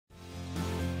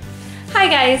Hi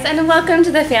guys, and welcome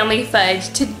to the Family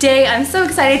Fudge. Today I'm so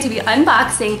excited to be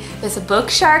unboxing this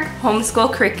BookShark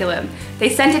homeschool curriculum. They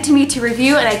sent it to me to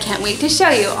review and I can't wait to show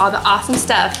you all the awesome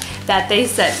stuff that they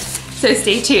sent. So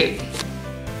stay tuned.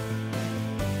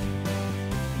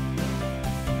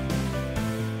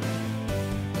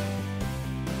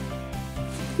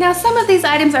 Now some of these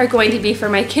items are going to be for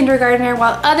my kindergartner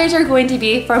while others are going to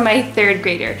be for my third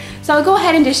grader. So I'll go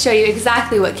ahead and just show you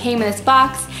exactly what came in this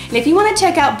box. And if you want to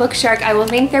check out BookShark, I will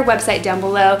link their website down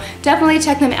below. Definitely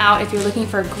check them out if you're looking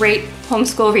for great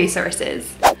homeschool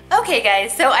resources. Okay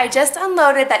guys, so I just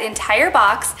unloaded that entire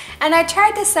box and I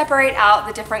tried to separate out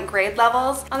the different grade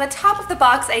levels. On the top of the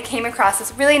box I came across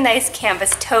this really nice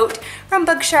canvas tote from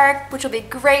BookShark, which will be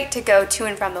great to go to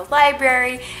and from the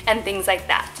library and things like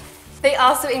that. They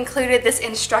also included this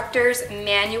instructor's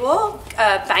manual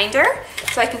binder,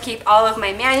 so I can keep all of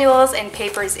my manuals and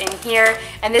papers in here.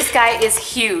 And this guy is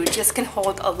huge, this can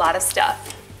hold a lot of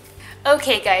stuff.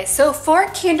 Okay guys, so for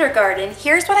kindergarten,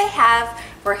 here's what I have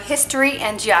for history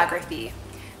and geography.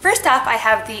 First off, I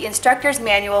have the instructor's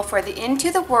manual for the Into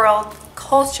the World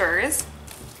cultures.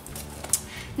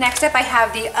 Next up, I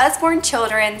have the Usborne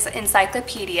Children's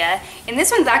Encyclopedia, and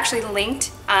this one's actually linked.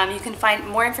 You can find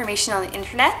more information on the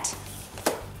internet.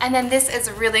 And then this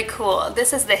is really cool.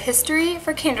 This is the History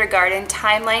for Kindergarten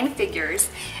timeline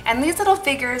figures. And these little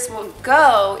figures will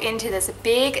go into this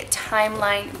big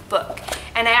timeline book.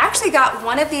 And I actually got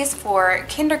one of these for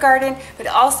kindergarten, but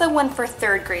also one for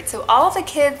third grade. So all of the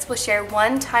kids will share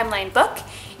one timeline book,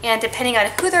 and depending on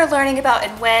who they're learning about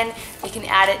and when, we can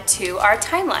add it to our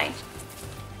timeline.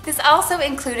 This also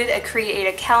included a Create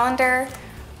a Calendar,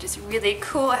 which is really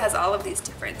cool. It has all of these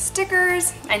different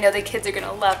stickers. I know the kids are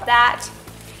gonna love that.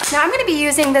 Now I'm going to be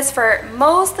using this for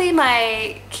mostly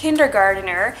my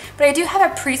kindergartner, but I do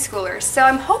have a preschooler, so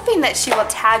I'm hoping that she will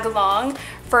tag along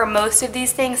for most of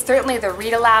these things. Certainly the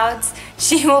read alouds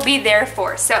she will be there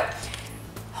for, so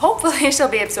hopefully she'll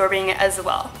be absorbing it as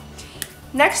well.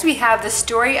 Next we have the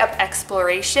Story of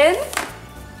Exploration,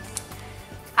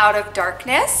 Out of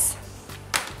Darkness,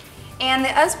 and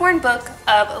the Usborne Book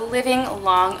of Living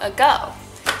Long Ago.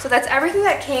 So that's everything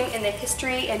that came in the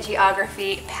history and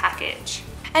geography package.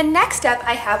 And next up,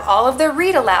 I have all of the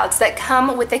read-alouds that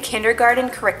come with the kindergarten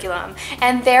curriculum,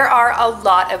 and there are a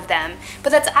lot of them.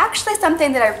 But that's actually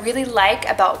something that I really like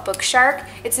about BookShark.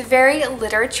 It's very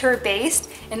literature-based,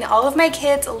 and all of my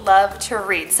kids love to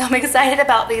read, so I'm excited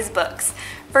about these books.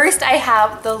 First, I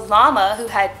have The Llama Who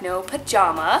Had No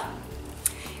Pajama,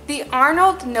 the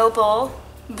Arnold Noble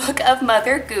Book of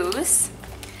Mother Goose.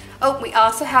 Oh, we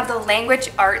also have the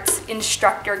Language Arts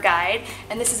Instructor Guide,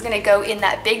 and this is going to go in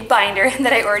that big binder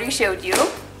that I already showed you.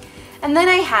 And then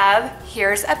I have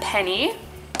Here's a Penny,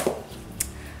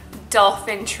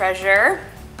 Dolphin Treasure,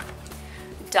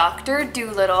 Dr.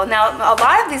 Dolittle. Now, a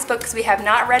lot of these books we have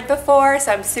not read before,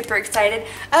 so I'm super excited.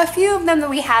 A few of them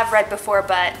that we have read before,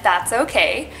 but that's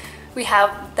okay. We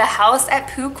have The House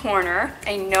at Pooh Corner.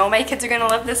 I know my kids are going to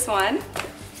love this one.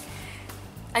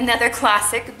 Another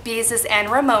classic, Beezus and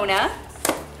Ramona.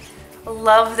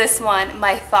 Love this one,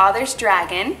 My Father's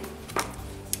Dragon.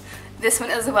 This one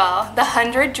as well, The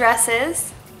 100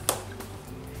 Dresses,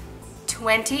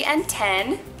 20 and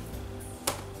 10,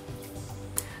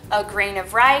 A Grain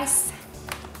of Rice,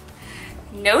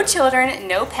 No Children,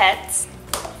 No Pets,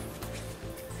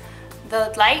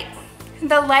 The Light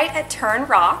at Turn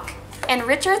Rock, and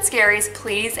Richard Scarry's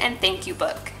Please and Thank You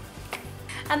book.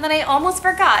 And then I almost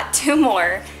forgot two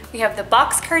more. We have the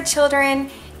Boxcar Children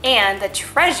and the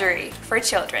Treasury for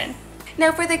Children.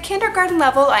 Now for the kindergarten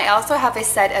level, I also have a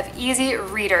set of easy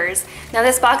readers. Now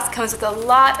this box comes with a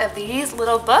lot of these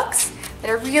little books that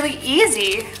are really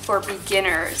easy for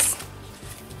beginners.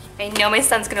 I know my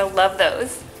son's gonna love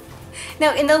those.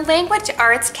 Now in the language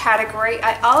arts category,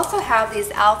 I also have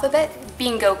these alphabet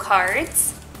bingo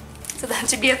cards. So that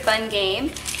should be a fun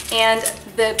game. And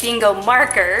the bingo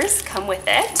markers come with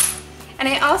it. And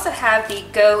I also have the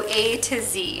Go A to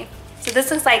Z. So this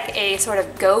looks like a sort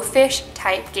of Go Fish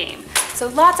type game. So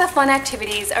lots of fun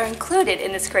activities are included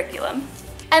in this curriculum.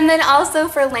 And then also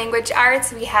for language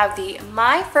arts, we have the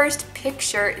My First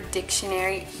Picture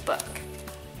Dictionary book.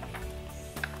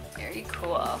 Very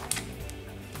cool.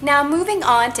 Now moving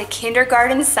on to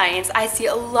kindergarten science, I see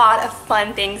a lot of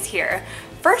fun things here.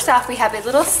 First off, we have a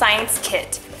little science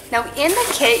kit. Now in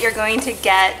the kit, you're going to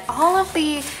get all of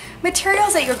the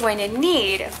materials that you're going to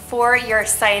need for your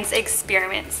science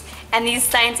experiments. And these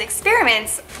science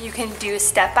experiments you can do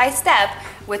step by step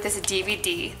with this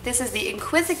DVD. This is the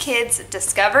Inquisikids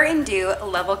Discover and Do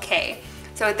Level K.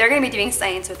 So they're going to be doing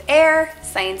science with air,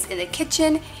 science in the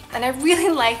kitchen, and I really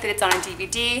like that it's on a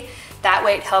DVD. That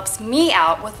way it helps me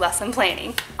out with lesson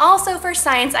planning. Also for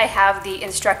science, I have the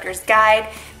instructor's guide.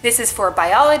 This is for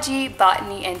biology,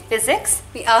 botany, and physics.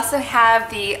 We also have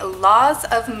the Laws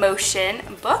of Motion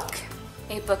book,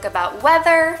 a book about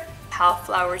weather, how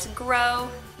flowers grow,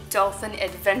 dolphin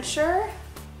adventure.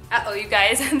 Uh-oh, you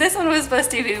guys, this one was supposed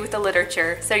to be with the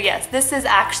literature. So yes, this is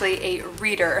actually a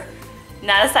reader,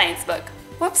 not a science book.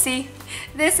 Whoopsie.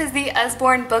 This is the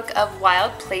Usborne Book of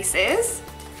Wild Places.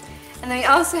 And then we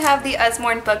also have the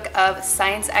Usborne Book of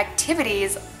Science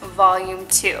Activities, Volume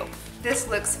 2. This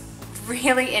looks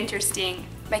really interesting.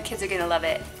 My kids are gonna love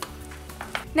it.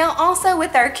 Now also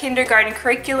with our kindergarten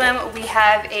curriculum, we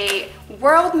have a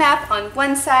world map on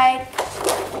one side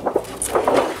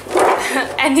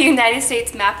and the United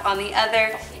States map on the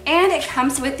other. And it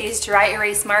comes with these dry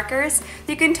erase markers.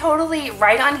 You can totally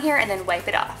write on here and then wipe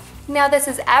it off. Now this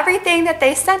is everything that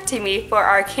they sent to me for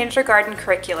our kindergarten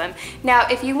curriculum. Now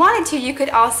if you wanted to, you could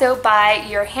also buy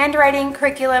your handwriting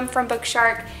curriculum from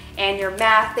BookShark and your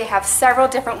math. They have several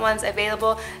different ones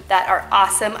available that are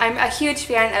awesome. I'm a huge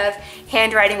fan of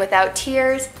Handwriting Without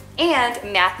Tears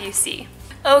and Math UC.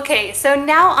 Okay, so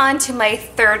now on to my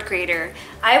third grader.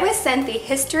 I was sent the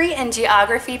history and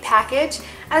geography package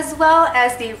as well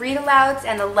as the read alouds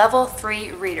and the level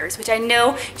 3 readers, which I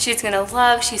know she's gonna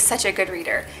love. She's such a good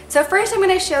reader. So first I'm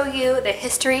gonna show you the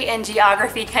history and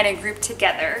geography kind of grouped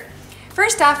together.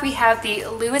 First off, we have the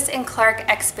Lewis and Clark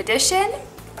Expedition,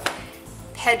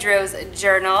 Pedro's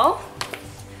Journal,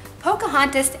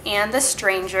 Pocahontas and the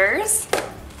Strangers,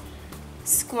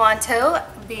 Squanto,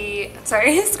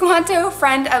 Squanto,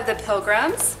 Friend of the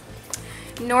Pilgrims,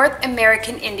 North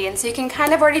American Indians. So you can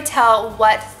kind of already tell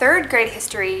what third grade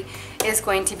history is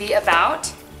going to be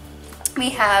about. We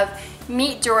have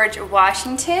Meet George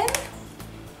Washington,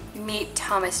 Meet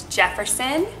Thomas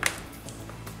Jefferson,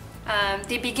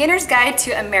 The Beginner's Guide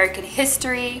to American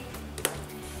History,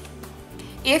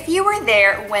 If You Were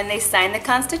There When They Signed the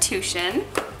Constitution,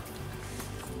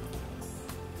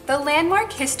 The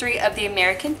Landmark History of the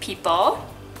American People,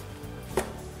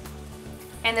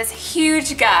 and this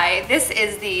huge guide. This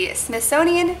is the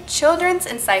Smithsonian Children's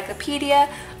Encyclopedia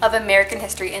of American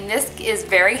History, and this is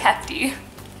very hefty.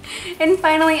 And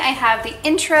finally, I have the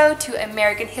Intro to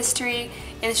American History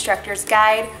Instructor's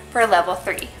Guide for Level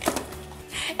 3.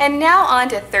 And now on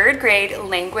to third grade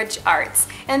language arts.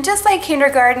 And just like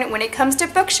kindergarten, when it comes to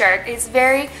BookShark, it's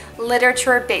very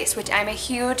literature based, which I'm a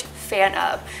huge fan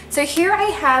of. So here I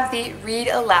have the read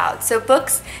aloud, so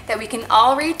books that we can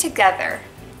all read together.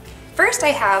 First I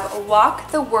have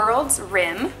Walk the World's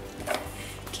Rim,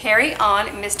 Carry On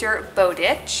Mr.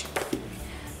 Bowditch,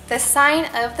 The Sign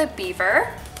of the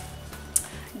Beaver,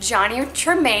 Johnny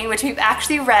Tremaine, which we've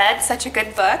actually read, such a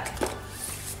good book,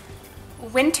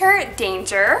 Winter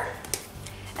Danger,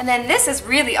 and then this is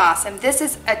really awesome. This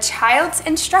is A Child's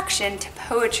Instruction to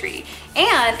Poetry,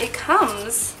 and it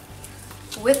comes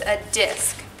with a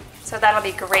disc, so that'll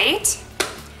be great.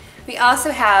 We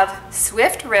also have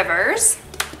Swift Rivers,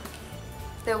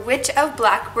 The Witch of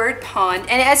Blackbird Pond,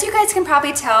 and as you guys can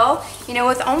probably tell, you know,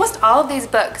 with almost all of these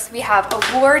books, we have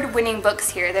award-winning books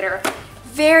here that are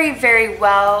very, very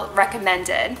well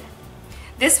recommended.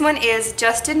 This one is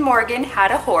Justin Morgan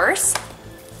Had a Horse,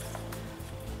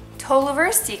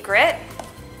 Tolliver's Secret,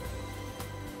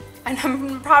 and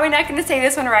I'm probably not going to say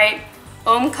this one right,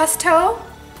 Om Custo.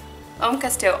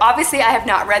 Obviously I have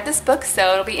not read this book,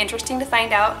 so it'll be interesting to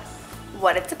find out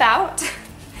what it's about.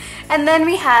 And then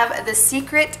we have The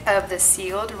Secret of the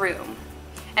Sealed Room.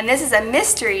 And this is a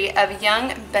mystery of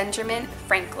young Benjamin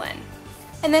Franklin.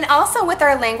 And then also with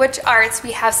our language arts,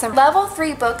 we have some level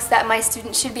 3 books that my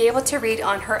student should be able to read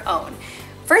on her own.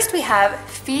 First we have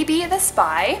Phoebe the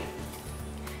Spy,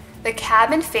 The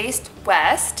Cabin Faced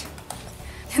West,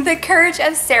 The Courage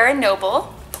of Sarah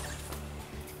Noble,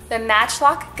 The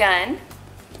Matchlock Gun,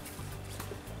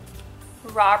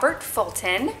 Robert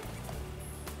Fulton,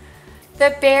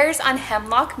 The Bears on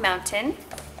Hemlock Mountain,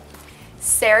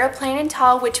 Sarah Plain and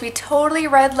Tall, which we totally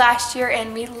read last year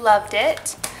and we loved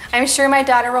it. I'm sure my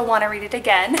daughter will want to read it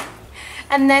again.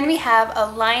 And then we have A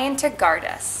Lion to Guard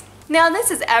Us. Now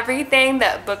this is everything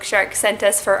that BookShark sent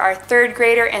us for our third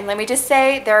grader, and let me just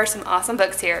say there are some awesome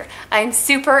books here. I'm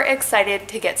super excited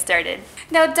to get started.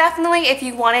 Now definitely if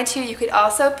you wanted to, you could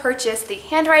also purchase the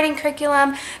handwriting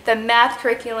curriculum, the math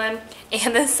curriculum,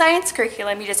 and the science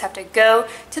curriculum. You just have to go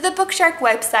to the BookShark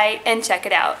website and check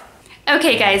it out.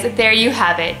 Okay guys, there you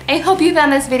have it. I hope you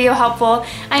found this video helpful.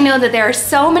 I know that there are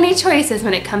so many choices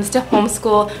when it comes to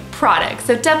homeschool products,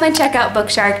 so definitely check out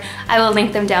BookShark. I will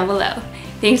link them down below.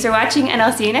 Thanks for watching, and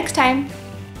I'll see you next time.